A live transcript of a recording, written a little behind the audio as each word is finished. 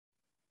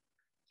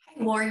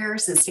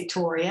Warriors, it's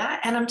Victoria,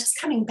 and I'm just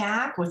coming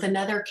back with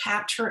another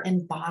capture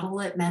and bottle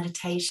it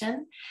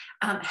meditation.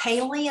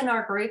 Haley in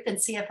our group in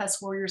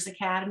CFS Warriors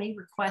Academy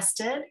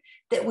requested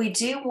that we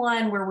do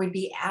one where we'd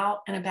be out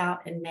and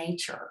about in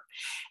nature.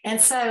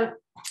 And so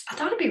I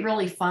thought it'd be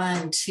really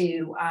fun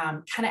to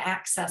kind of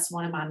access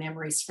one of my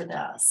memories for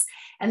this.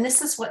 And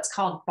this is what's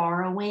called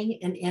borrowing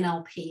in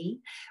NLP,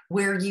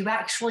 where you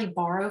actually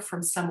borrow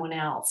from someone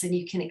else and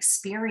you can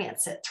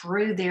experience it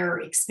through their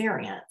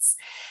experience.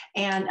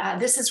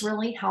 And this is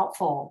really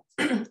helpful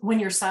when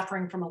you're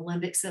suffering from a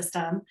limbic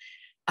system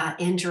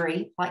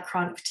injury like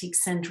chronic fatigue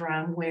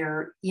syndrome,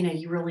 where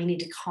you really need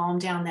to calm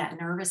down that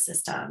nervous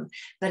system,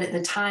 but at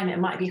the time it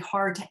might be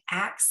hard to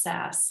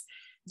access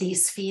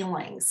these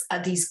feelings,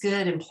 these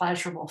good and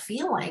pleasurable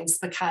feelings,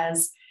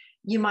 because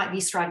you might be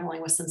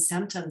struggling with some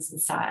symptoms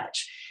and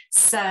such.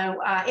 So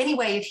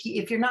anyway,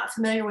 if you're not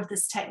familiar with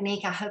this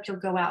technique, I hope you'll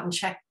go out and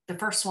check the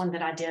first one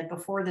that I did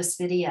before this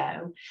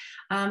video.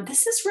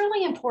 This is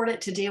really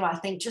important to do, I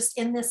think, just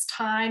in this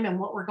time and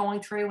what we're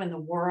going through in the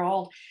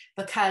world,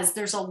 because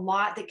there's a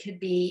lot that could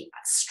be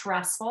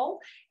stressful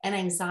and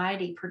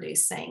anxiety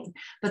producing.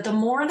 But the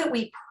more that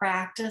we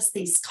practice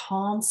these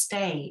calm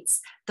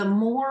states, the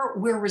more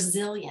we're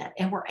resilient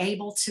and we're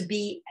able to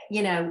be,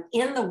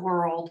 in the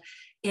world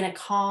in a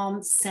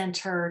calm,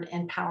 centered,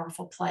 and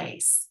powerful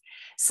place.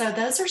 So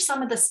those are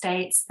some of the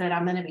states that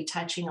I'm going to be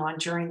touching on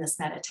during this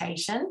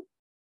meditation,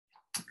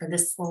 or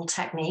this little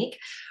technique.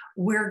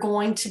 We're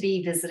going to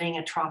be visiting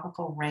a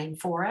tropical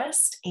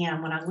rainforest.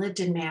 And when I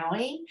lived in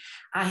Maui,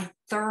 I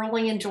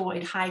thoroughly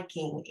enjoyed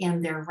hiking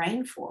in their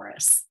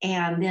rainforests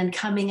and then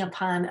coming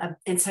upon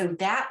and so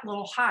that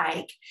little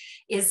hike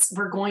is,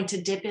 we're going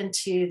to dip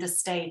into the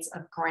states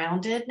of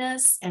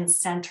groundedness and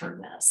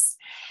centeredness.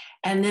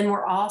 And then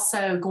we're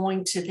also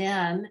going to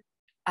then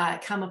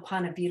come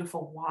upon a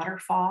beautiful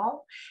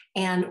waterfall,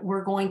 and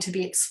we're going to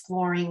be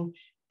exploring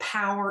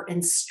power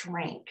and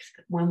strength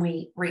when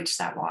we reach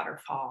that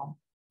waterfall.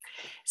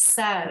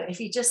 So if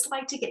you just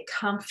like to get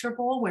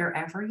comfortable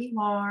wherever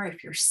you are,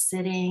 if you're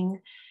sitting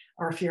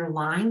or if you're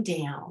lying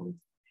down,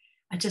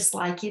 I'd just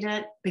like you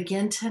to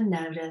begin to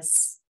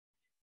notice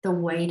the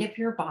weight of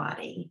your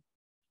body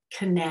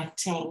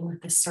connecting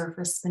with the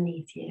surface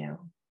beneath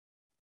you.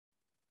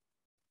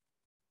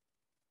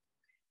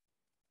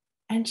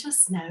 And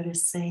just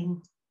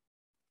noticing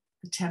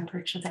the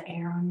temperature of the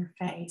air on your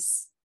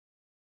face.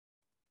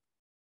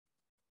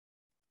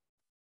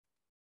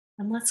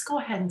 And let's go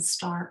ahead and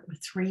start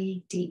with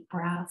 3 deep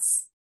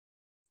breaths,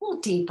 a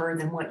little deeper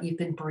than what you've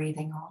been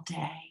breathing all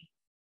day.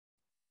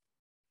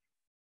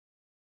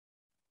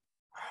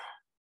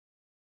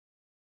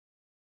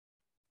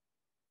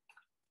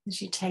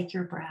 As you take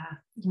your breath,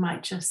 you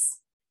might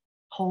just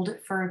hold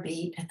it for a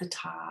beat at the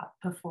top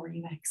before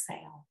you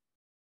exhale.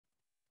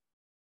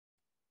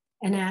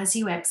 And as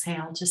you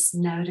exhale, just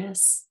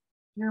notice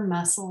your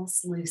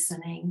muscles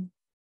loosening,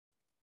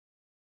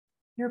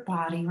 your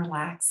body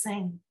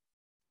relaxing,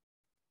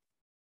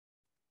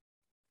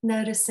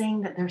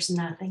 noticing that there's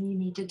nothing you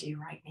need to do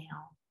right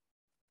now.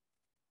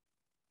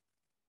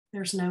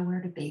 There's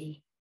nowhere to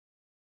be.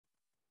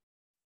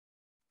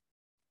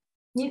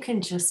 You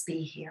can just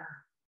be here.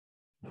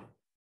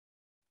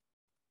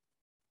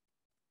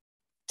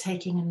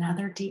 Taking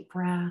another deep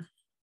breath.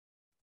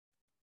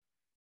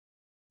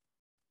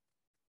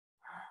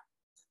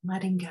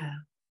 Letting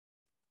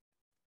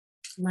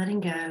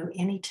go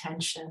any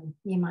tension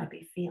you might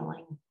be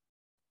feeling.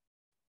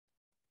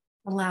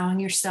 Allowing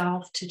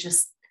yourself to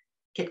just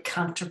get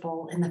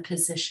comfortable in the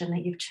position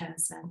that you've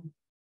chosen.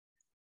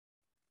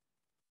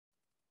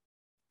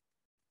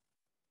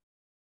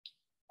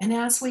 And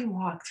as we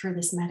walk through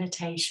this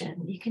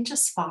meditation, you can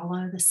just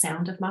follow the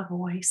sound of my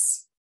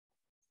voice.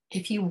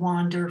 If you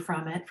wander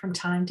from it from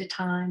time to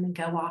time and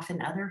go off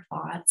in other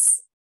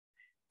thoughts,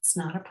 it's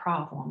not a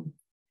problem.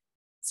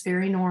 It's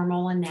very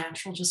normal and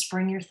natural. Just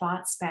bring your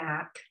thoughts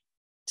back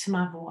to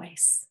my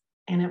voice,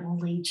 and it will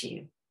lead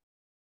you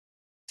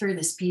through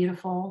this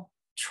beautiful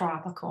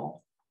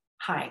tropical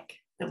hike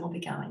that we'll be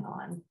going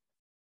on.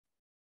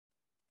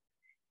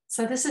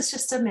 So this is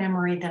just a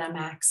memory that I'm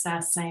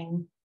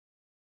accessing,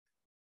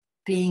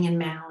 being in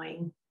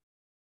Maui,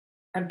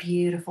 a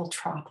beautiful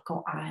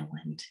tropical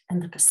island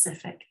in the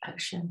Pacific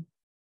Ocean.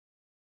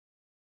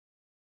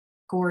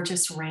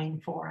 Gorgeous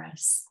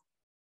rainforest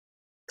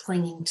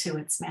clinging to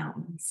its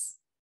mountains.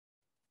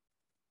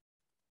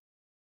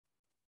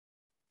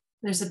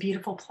 There's a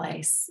beautiful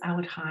place I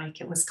would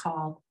hike. It was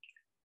called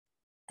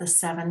the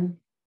 7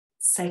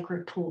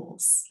 Sacred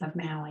Pools of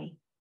Maui.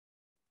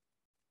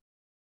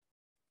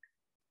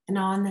 And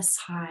on this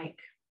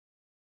hike,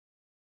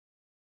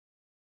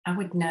 I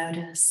would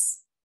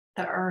notice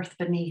the earth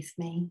beneath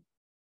me,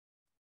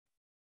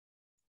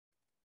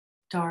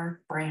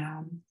 dark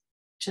brown,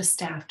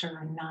 just after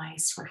a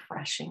nice,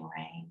 refreshing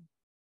rain.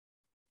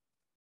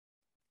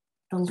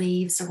 The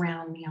leaves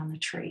around me on the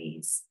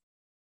trees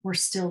were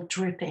still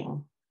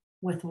dripping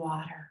with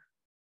water,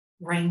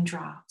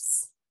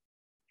 raindrops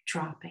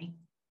dropping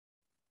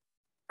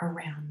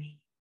around me.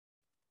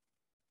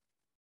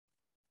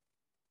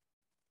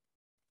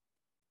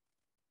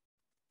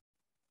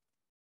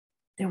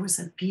 there was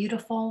a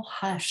beautiful,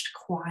 hushed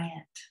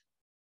quiet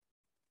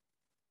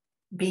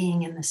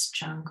being in this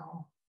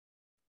jungle,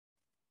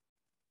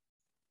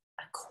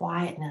 a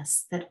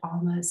quietness that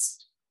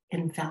almost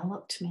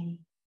enveloped me,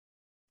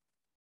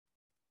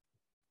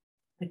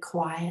 the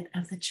quiet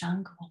of the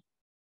jungle.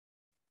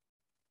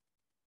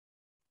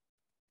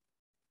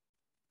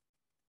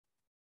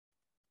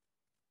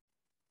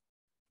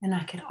 And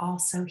I could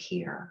also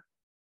hear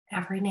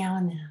every now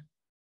and then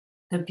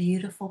the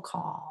beautiful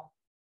call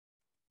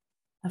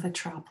of a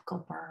tropical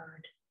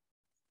bird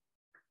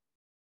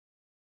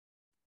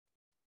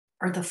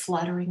or the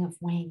fluttering of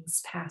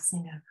wings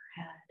passing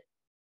overhead.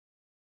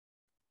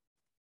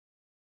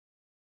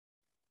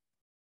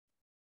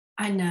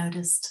 I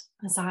noticed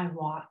as I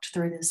walked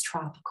through this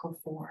tropical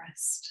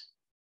forest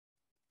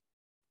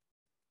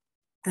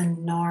the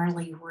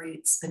gnarly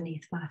roots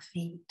beneath my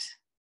feet,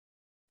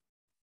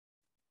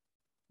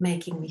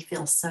 making me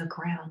feel so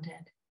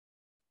grounded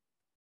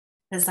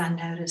as I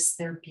noticed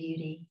their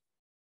beauty,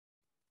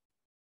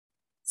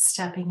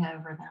 stepping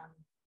over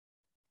them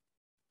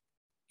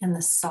in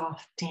the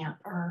soft, damp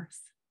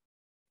earth.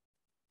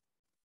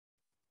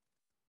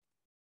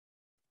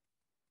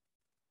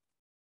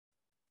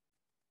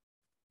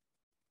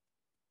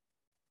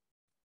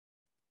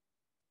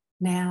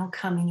 Now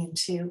coming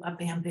into a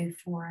bamboo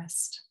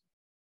forest.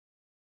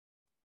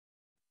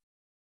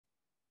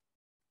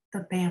 The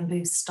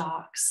bamboo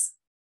stalks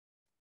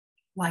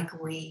like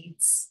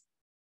reeds.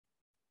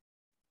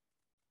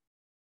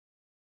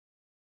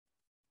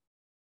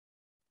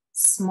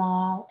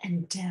 Small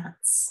and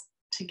dense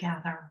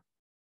together.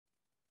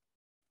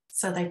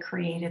 So they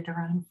created their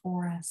own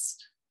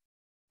forest.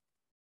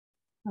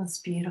 It was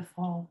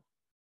beautiful.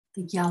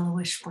 The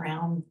yellowish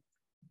brown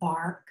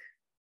bark,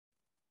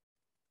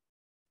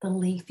 the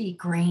leafy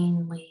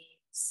green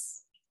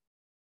leaves.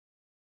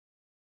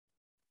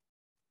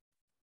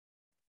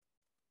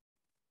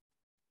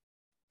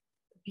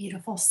 The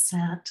beautiful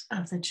scent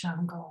of the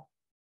jungle.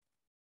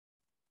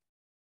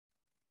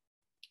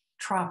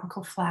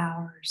 Tropical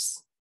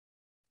flowers.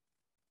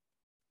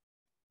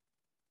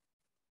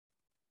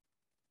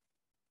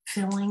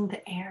 Filling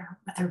the air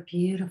with their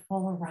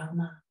beautiful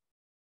aroma.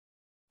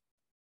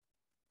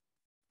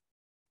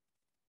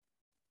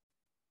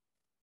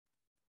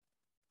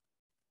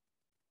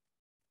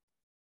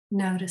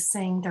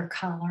 Noticing their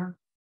color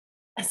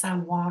as I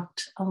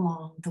walked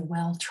along the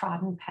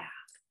well-trodden path.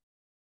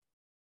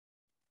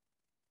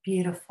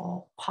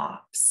 Beautiful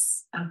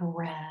pops of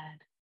red,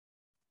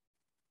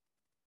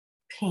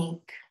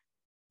 pink,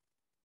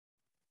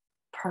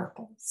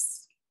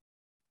 purples,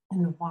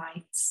 and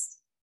whites.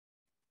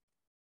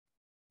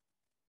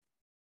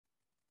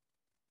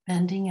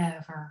 Bending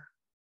over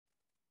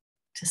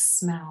to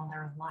smell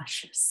their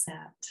luscious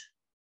scent.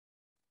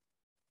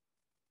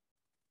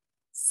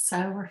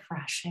 So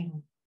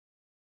refreshing,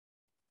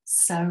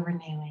 so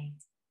renewing.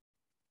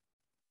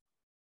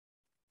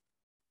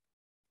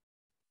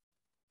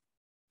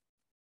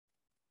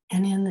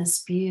 And in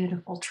this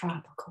beautiful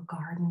tropical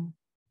garden,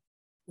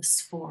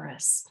 this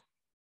forest,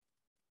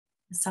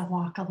 as I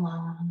walk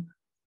along,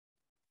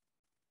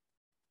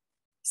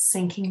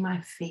 sinking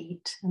my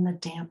feet in the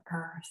damp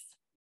earth,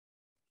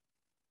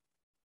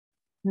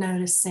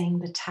 noticing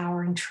the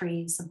towering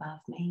trees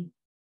above me,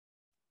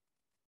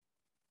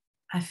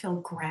 I feel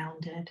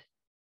grounded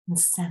and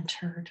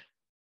centered,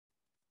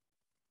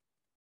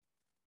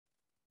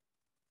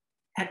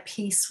 at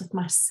peace with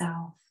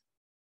myself.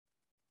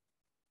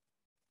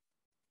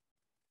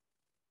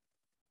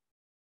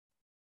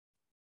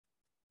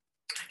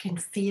 I can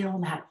feel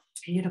that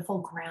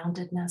beautiful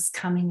groundedness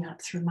coming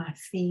up through my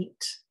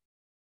feet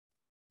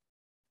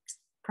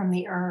from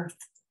the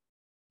earth.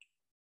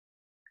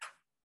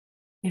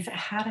 If it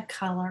had a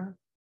color,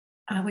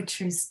 I would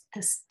choose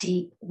this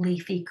deep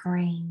leafy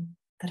green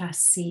that I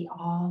see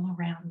all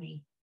around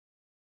me.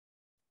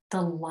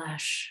 The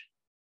lush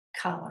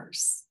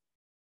colors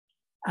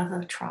of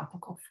the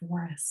tropical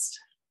forest.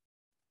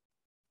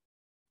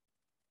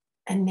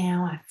 And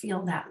now I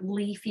feel that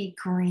leafy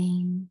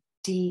green,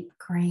 deep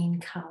green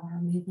color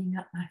moving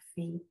up my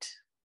feet,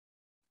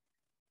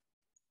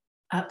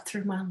 up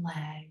through my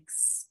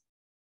legs,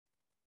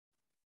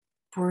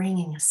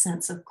 bringing a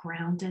sense of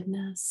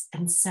groundedness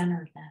and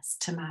centeredness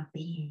to my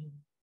being.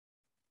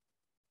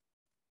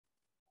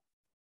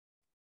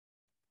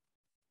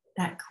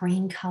 That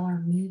green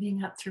color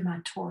moving up through my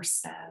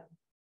torso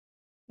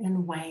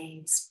in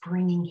waves,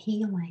 bringing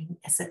healing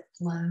as it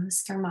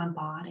flows through my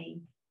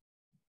body.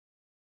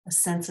 A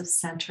sense of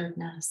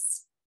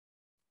centeredness,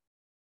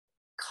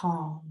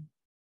 calm,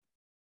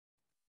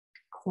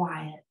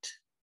 quiet,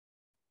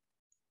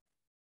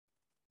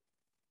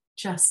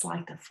 just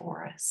like the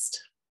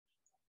forest.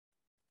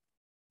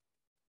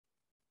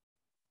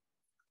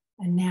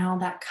 And now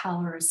that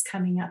color is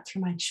coming up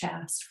through my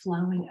chest,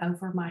 flowing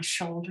over my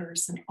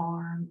shoulders and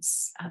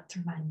arms, up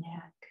through my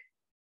neck.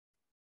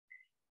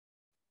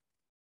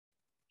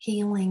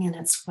 Healing in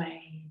its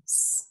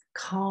waves,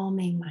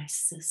 calming my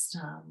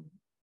system,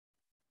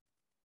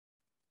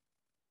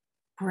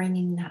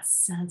 bringing that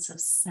sense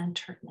of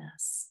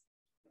centeredness,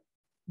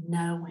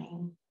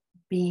 knowing,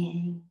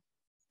 being,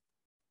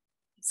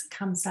 as it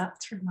comes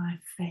up through my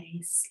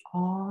face,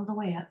 all the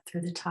way up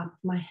through the top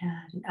of my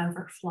head and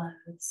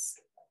overflows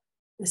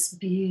this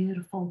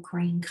beautiful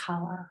green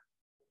color.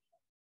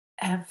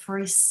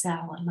 Every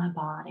cell in my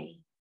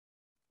body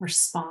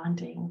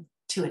responding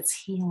to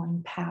its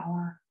healing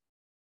power.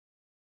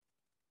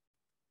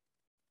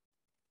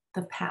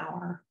 The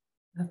power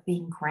of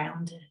being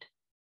grounded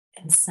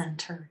and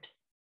centered.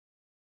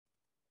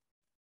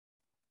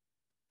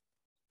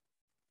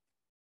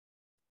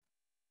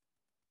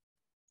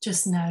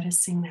 Just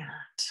noticing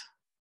that.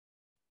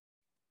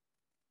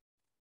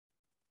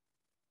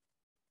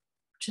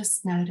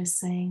 Just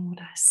noticing what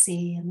I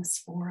see in this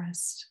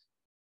forest,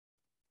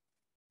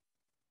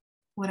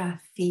 what I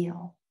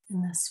feel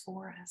in this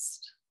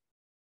forest,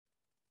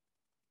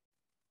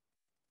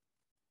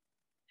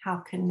 how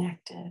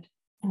connected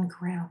and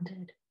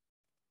grounded.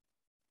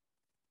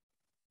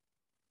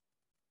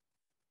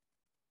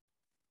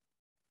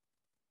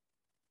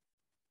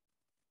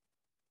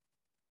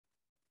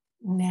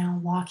 Now,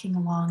 walking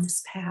along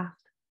this path,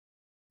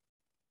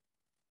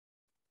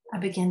 I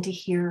begin to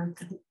hear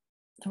the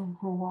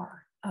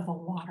roar of a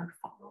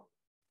waterfall.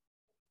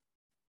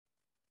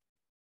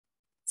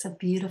 It's a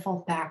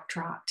beautiful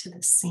backdrop to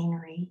the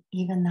scenery,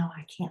 even though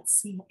I can't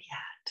see it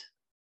yet.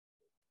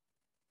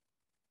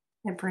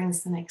 It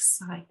brings an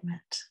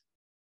excitement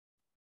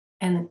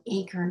and an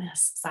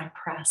eagerness as I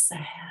press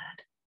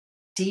ahead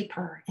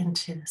deeper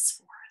into this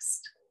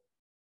forest.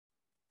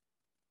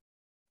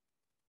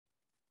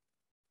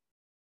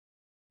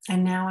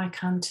 And now I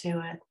come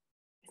to it.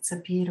 It's a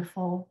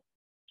beautiful,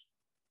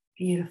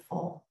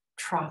 beautiful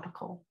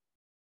tropical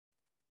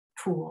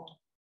pool,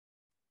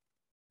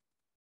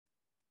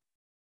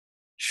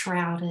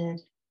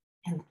 shrouded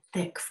in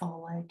thick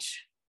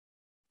foliage,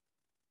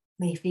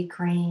 leafy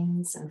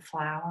greens and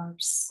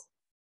flowers.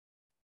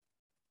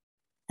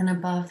 And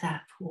above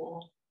that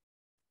pool,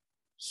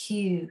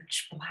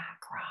 huge black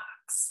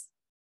rocks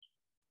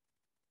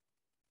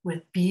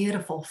with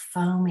beautiful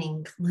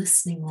foaming,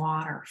 glistening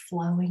water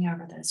flowing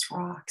over those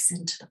rocks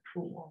into the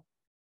pool.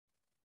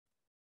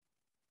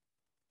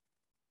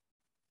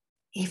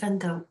 Even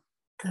though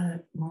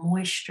the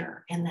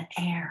moisture in the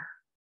air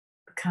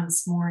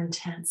becomes more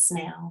intense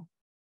now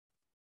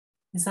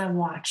as I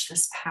watch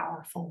this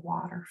powerful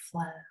water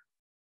flow.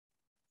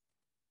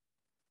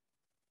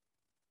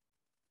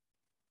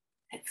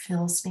 It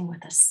fills me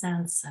with a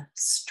sense of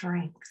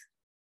strength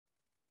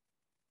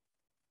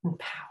and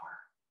power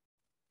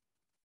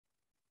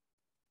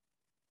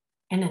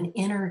and an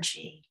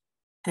energy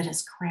that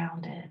is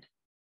grounded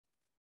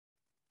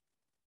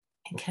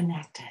and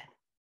connected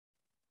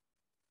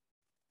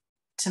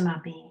to my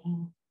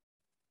being.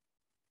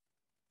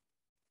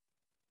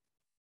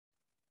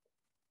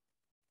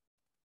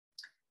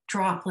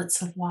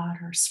 Droplets of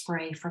water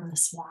spray from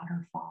this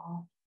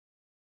waterfall.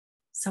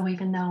 So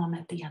even though I'm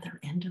at the other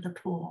end of the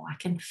pool, I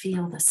can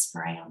feel the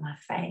spray on my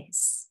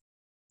face.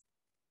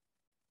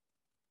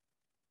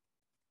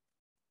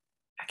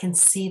 I can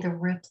see the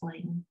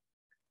rippling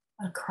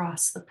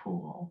across the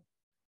pool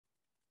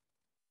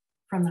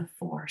from the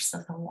force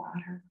of the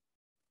water.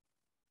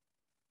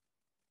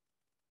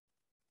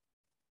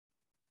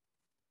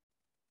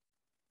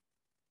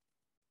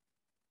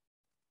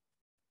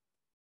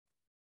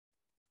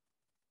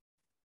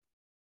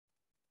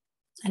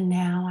 And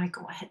now I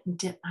go ahead and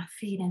dip my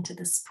feet into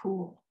this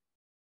pool.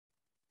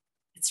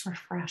 It's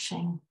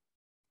refreshing.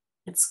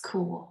 It's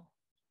cool.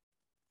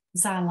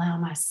 As I allow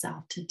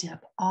myself to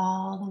dip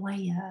all the way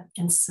in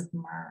and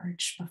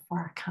submerge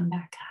before I come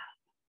back up.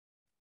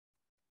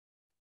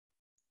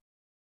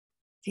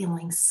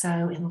 Feeling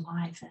so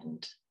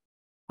enlivened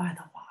by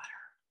the water.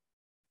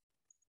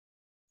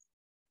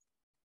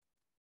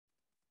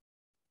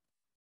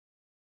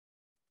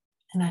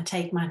 And I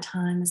take my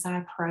time as I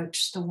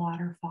approach the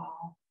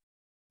waterfall,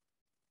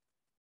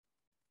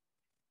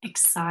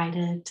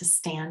 excited to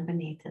stand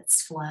beneath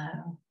its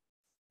flow,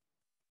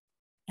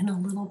 and a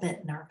little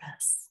bit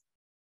nervous.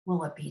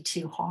 Will it be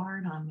too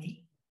hard on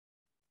me?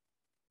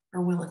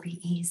 Or will it be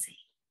easy?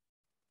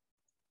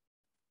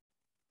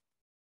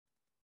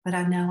 But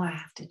I know I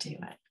have to do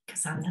it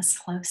because I'm this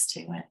close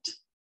to it.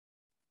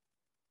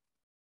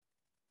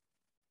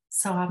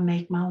 So I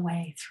make my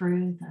way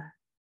through the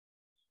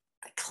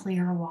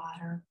clear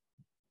water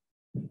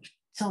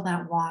till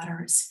that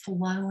water is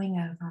flowing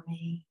over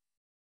me,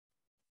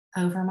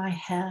 over my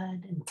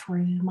head and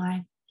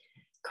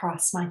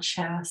across my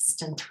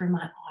chest and through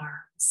my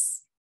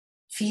arms,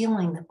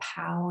 feeling the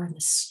power and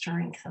the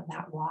strength of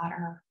that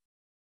water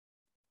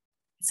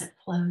as it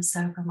flows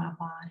over my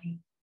body,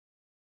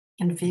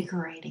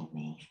 invigorating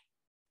me,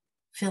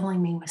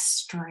 filling me with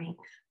strength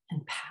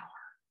and power.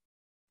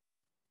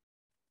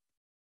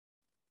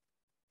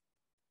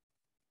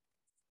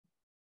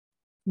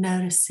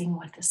 Noticing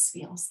what this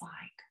feels like,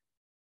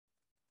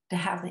 to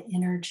have the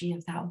energy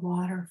of that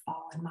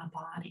waterfall in my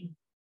body.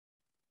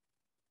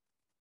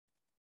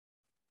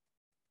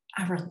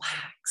 I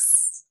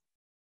relax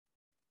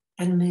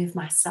and move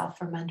myself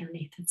from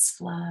underneath its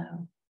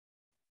flow,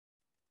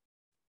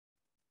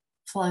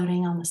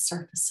 floating on the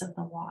surface of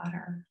the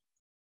water,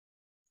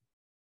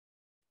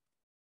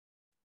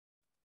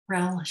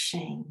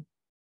 relishing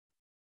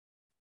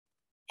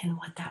in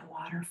what that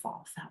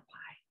waterfall felt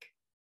like.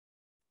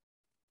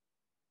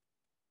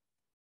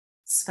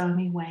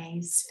 Foamy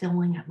waves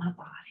filling up my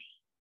body,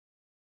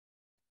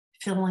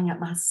 filling up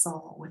my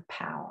soul with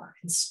power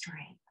and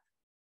strength.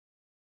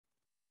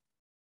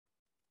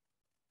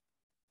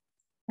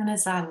 And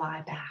as I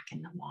lie back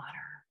in the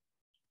water,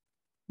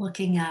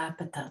 looking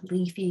up at the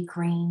leafy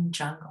green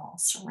jungle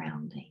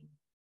surrounding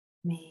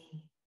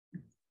me,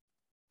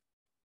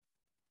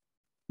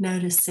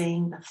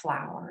 noticing the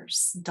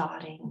flowers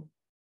dotting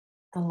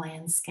the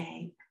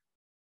landscape,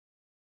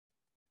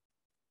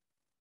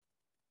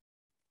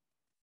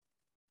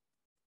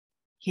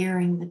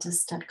 hearing the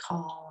distant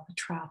call of a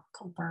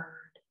tropical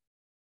bird.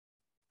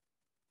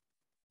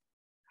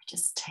 I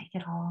just take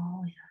it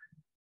all in.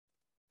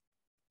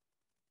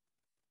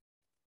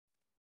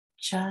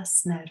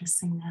 Just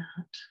noticing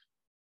that.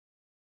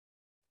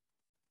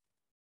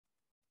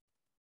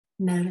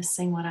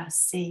 Noticing what I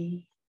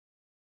see.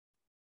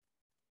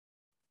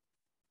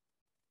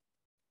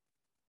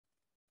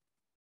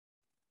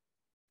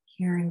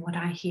 Hearing what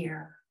I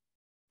hear.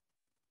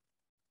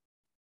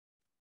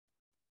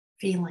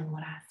 Feeling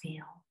what I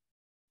feel.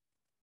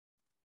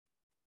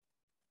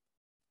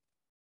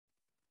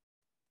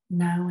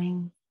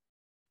 Knowing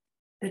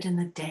that in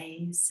the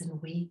days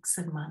and weeks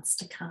and months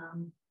to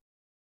come,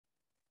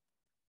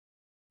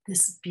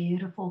 this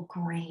beautiful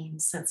green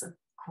sense of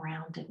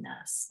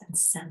groundedness and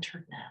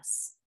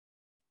centeredness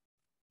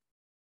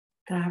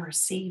that I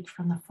received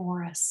from the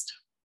forest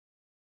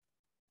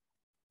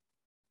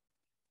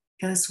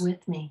goes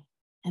with me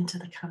into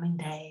the coming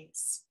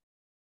days,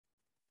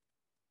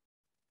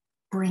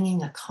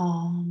 bringing a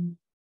calm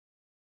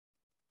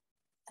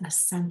and a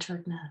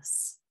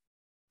centeredness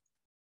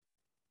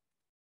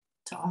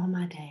to all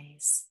my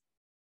days.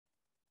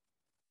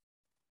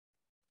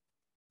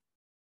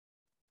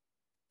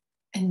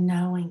 And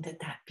knowing that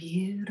that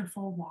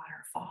beautiful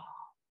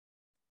waterfall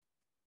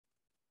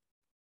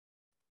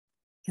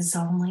is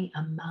only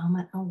a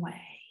moment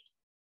away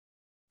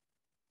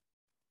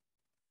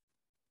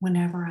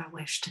whenever I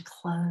wish to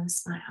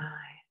close my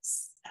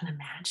eyes and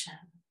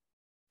imagine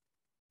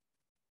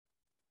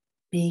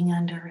being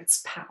under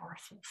its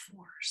powerful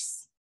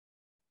force,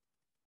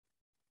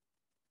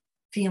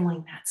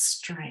 feeling that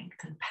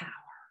strength and power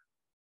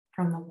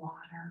from the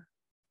water,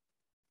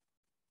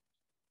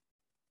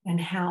 and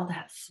how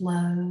that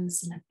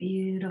flows in a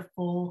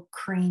beautiful,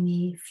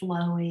 creamy,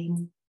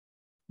 flowing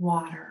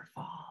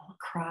waterfall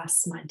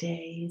across my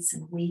days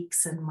and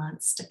weeks and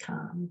months to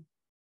come,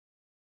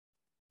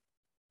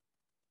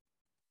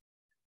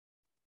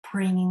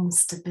 bringing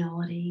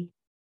stability,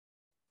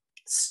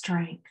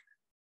 strength,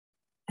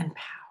 and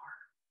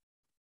power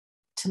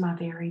to my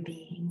very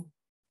being.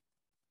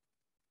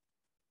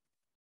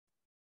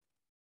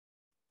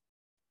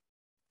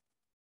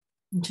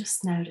 And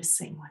just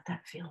noticing what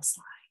that feels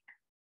like.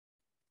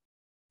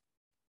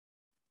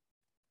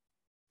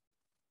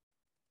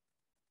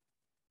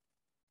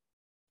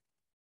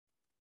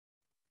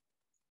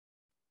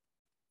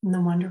 And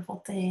the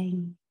wonderful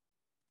thing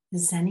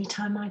is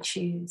anytime I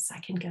choose, I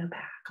can go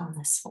back on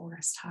this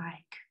forest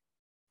hike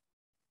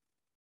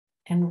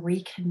and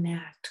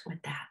reconnect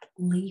with that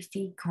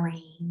leafy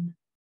green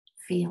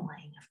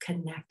feeling of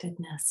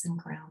connectedness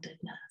and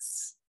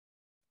groundedness.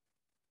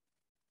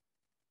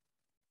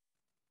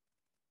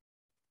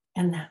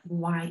 And that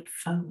white,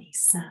 foamy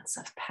sense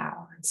of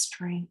power and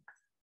strength.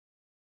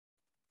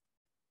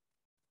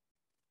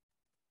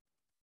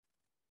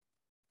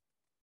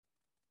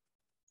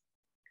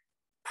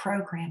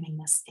 Programming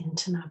this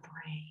into my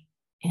brain,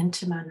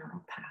 into my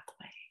neural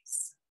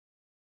pathways,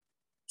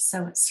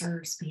 so it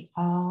serves me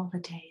all the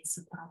days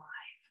of my life.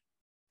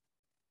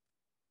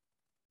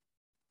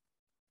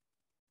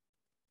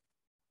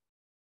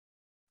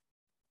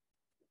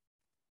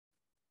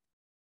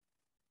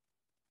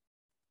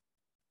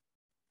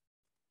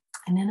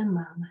 And in a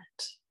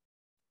moment,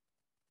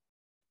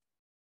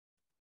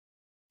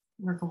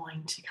 we're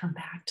going to come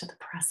back to the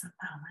present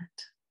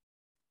moment.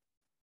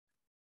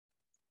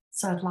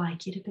 So I'd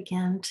like you to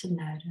begin to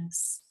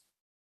notice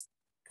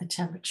the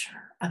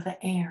temperature of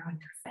the air on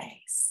your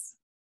face,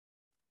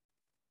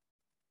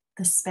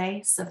 the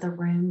space of the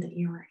room that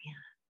you are in.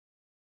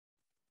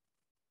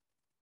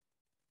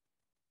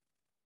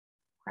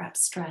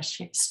 Perhaps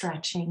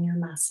stretching your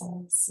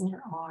muscles and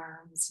your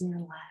arms and your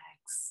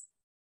legs,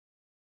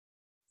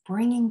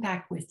 bringing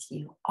back with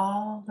you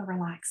all the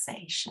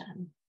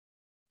relaxation,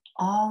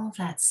 all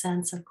that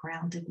sense of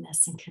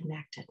groundedness and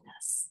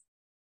connectedness,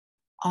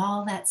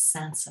 all that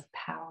sense of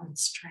power and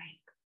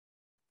strength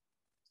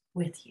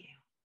with you.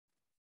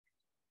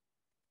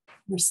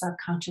 Your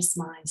subconscious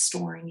mind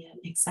storing it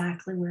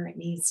exactly where it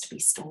needs to be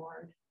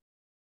stored.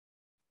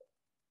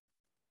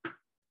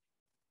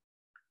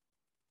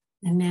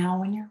 And now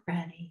when you're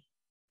ready,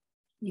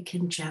 you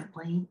can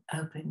gently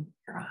open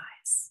your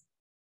eyes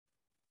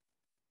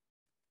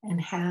and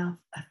have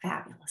a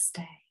fabulous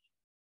day.